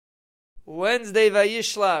Wednesday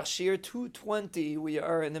Vayishlach, Shir 220. We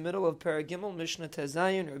are in the middle of Paragimel, Mishnah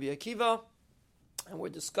Tezayin, Rabbi Akiva, and we're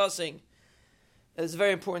discussing this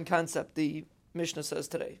very important concept the Mishnah says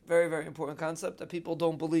today. Very, very important concept that people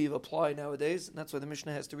don't believe apply nowadays, and that's why the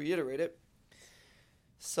Mishnah has to reiterate it.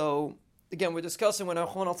 So, again, we're discussing when a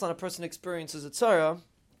person experiences a tzara,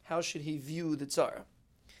 how should he view the tzara?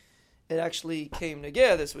 It actually came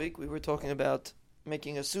together this week. We were talking about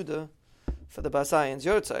making a Suda for the Basayin's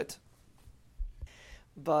Yortzeit.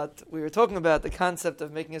 But we were talking about the concept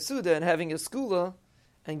of making a Suda and having a Skula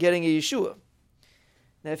and getting a Yeshua.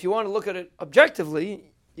 Now, if you want to look at it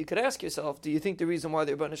objectively, you could ask yourself, do you think the reason why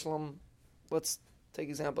the Rebbeinu Shalom, let's take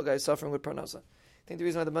example, a guy suffering with Parnasa. I think the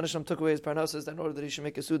reason why the Rebbeinu Shalom took away his Parnasa is that in order that he should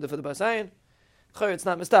make a Suda for the Basayin, it's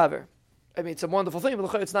not mistaver. I mean, it's a wonderful thing,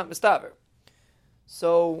 but it's not mistaver.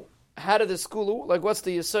 So, how did the Skula, what's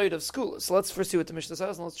the Yesod of Skula? So let's first see what the Mishnah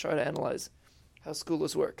says, and let's try to analyze how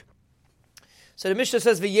Skulas work. So the Mishnah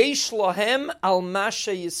says, "V'yesh lahem al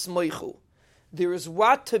masha yismoichu." There is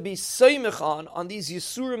what to be seimich on these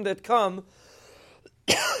yisurim that come.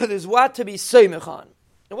 There's what to be seimich on.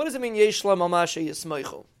 And what does it mean, yesh lahem al masha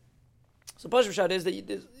yismoichu? So Pashut Pshat is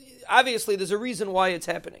that obviously there's a reason why it's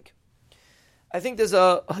happening. I think there's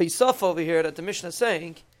a hisaf over here that the Mishnah is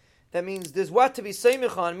saying. That means there's what to be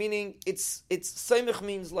seimich on, meaning it's seimich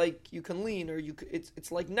means like you can lean or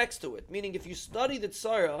it's like next to it. Meaning if you study the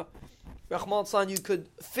tzara, Rahman San, you could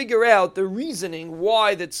figure out the reasoning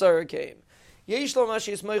why the tzara came. Yesh lo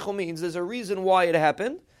mashi yismeichel means there's a reason why it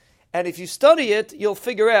happened, and if you study it, you'll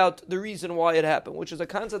figure out the reason why it happened, which is a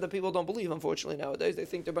concept that people don't believe, unfortunately, nowadays. They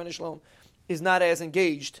think the Rebbeinu Shalom is not as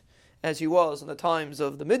engaged as he was in the times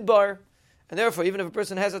of the Midbar, and therefore, even if a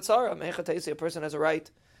person has a tzara, a person has a right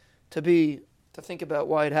to think about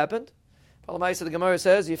why it happened. Palamaisa, the Gemara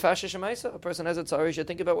says, Yifashish Shemaisa, a person has a tzara, he should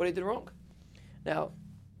think about what he did wrong. Now,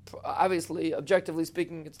 obviously, objectively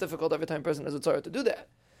speaking, it's difficult every time a person has a tzara to do that.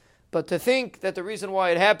 But to think that the reason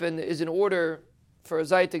why it happened is in order for a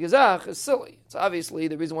zayt to gezach is silly. It's obviously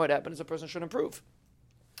the reason why it happened is a person should improve.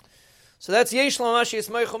 So that's yesh lamashi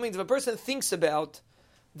yismeichel means if a person thinks about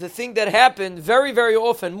the thing that happened very, very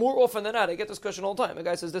often, more often than not, I get this question all the time. A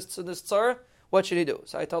guy says, this tzara, what should he do?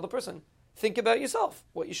 So I tell the person, think about yourself,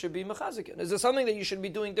 what you should be mechazik in. Is there something that you should be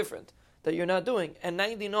doing different, that you're not doing? And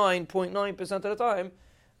 99.9% of the time,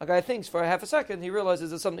 a guy thinks for a half a second, he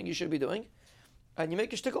realizes there's something you should be doing, and you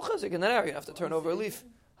make a shtickle chazik in that area. You have to turn over a leaf.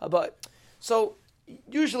 So,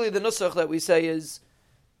 usually the nusach that we say is,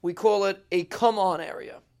 we call it a come-on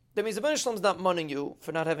area. That means the Rebbeinu Shalom is not munning you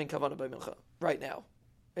for not having kavanah by mincha right now.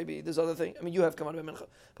 Maybe there's other things. I mean, you have kavanah by mincha.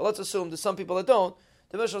 But let's assume there's some people that don't.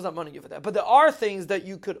 The Rebbeinu Shalom is not munning you for that. But there are things that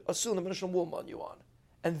you could assume the Rebbeinu Shalom will mun you on.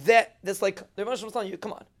 And that's like, the Rebbeinu Shalom is telling you,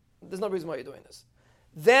 come on, there's no reason why you're doing this.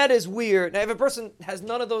 That is weird. Now, if a person has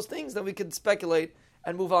none of those things, then we can speculate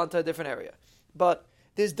and move on to a different area. But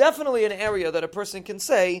there's definitely an area that a person can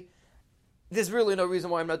say, there's really no reason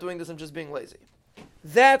why I'm not doing this, I'm just being lazy.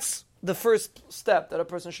 That's the first step that a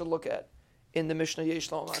person should look at in the Mishnah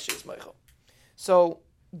Yesh Lo Mashi Yismeichel. So,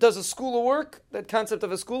 does a skula work? That concept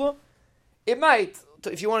of a skula? It might.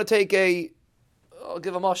 If you want to take I'll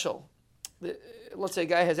give a mashal. Let's say a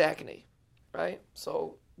guy has acne, right?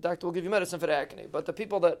 So, doctor will give you medicine for the acne. But the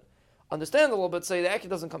people that understand a little bit say the acne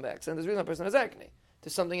doesn't come back. So there's a reason a person has acne.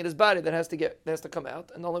 There's something in his body that has to come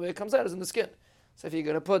out, and the only way it comes out is in the skin. So if you're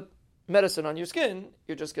going to put medicine on your skin,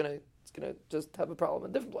 it's going to just have a problem in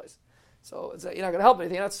a different place. So you're not going to help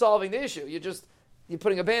anything. You're not solving the issue. You're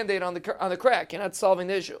putting a band-aid on the crack. You're not solving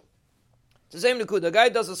the issue. It's the same Nakuda. A guy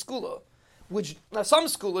does a skula, which now some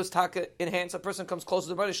skulas taka enhance. A person comes closer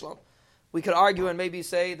to Rebbeinu Shalom. We could argue and maybe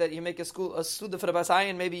say that you make a suda for the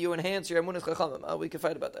basayin, maybe you enhance your emunas chachamim. We could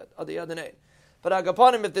fight about that. But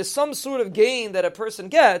agapanim, if there's some sort of gain that a person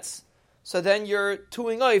gets, so then you're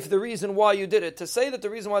tuing off the reason why you did it. To say that the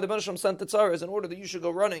reason why the Rebbeinu Shalom sent the tzara is in order that you should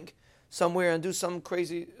go running somewhere and do some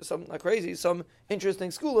interesting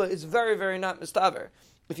skula is very, very not mistaver.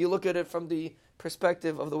 If you look at it from the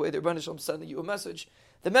perspective of the way the Rebbeinu Shalom is sending you a message,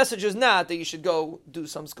 the message is not that you should go do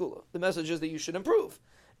some skula. The message is that you should improve.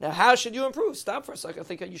 Now, how should you improve? Stop for a second. I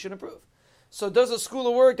think you should improve. So, does a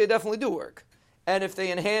skula work? They definitely do work. And if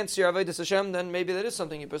they enhance your avodas Hashem, then maybe that is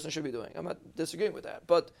something a person should be doing. I'm not disagreeing with that.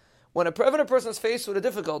 But when a person is faced with a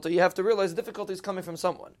difficulty, you have to realize the difficulty is coming from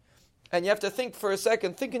someone. And you have to think for a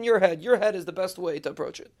second. Think in your head. Your head is the best way to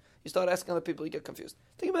approach it. You start asking other people, you get confused.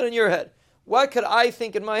 Think about it in your head. What could I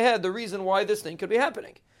think in my head the reason why this thing could be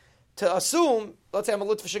happening? To assume, let's say I'm a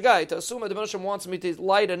Litvish guy, to assume that the Rebbeinu Shalom wants me to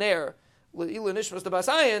light an air,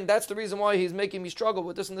 that's the reason why he's making me struggle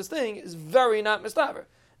with this and this thing, is very not mistaver.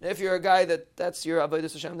 Now, if you're a guy that's your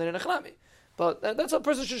avodas Hashem, then in a chlami. But that's how a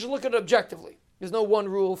person should look at it objectively. There's no one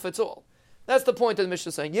rule fits all. That's the point that the Mishnah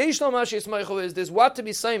is saying. Yesh lo mashi yismeichu is there's what to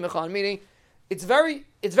be saimech on, meaning it's very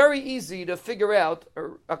easy to figure out,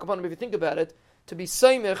 or akapanim, if you think about it, to be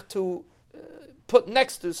saimech, to put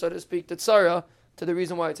next to, so to speak, the tzara, to the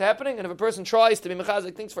reason why it's happening. And if a person tries to be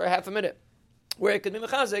mechazik, thinks for a half a minute, where it could be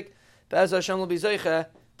mechazik, Be'ez Hashem will be zeicha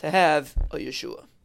to have a Yeshua.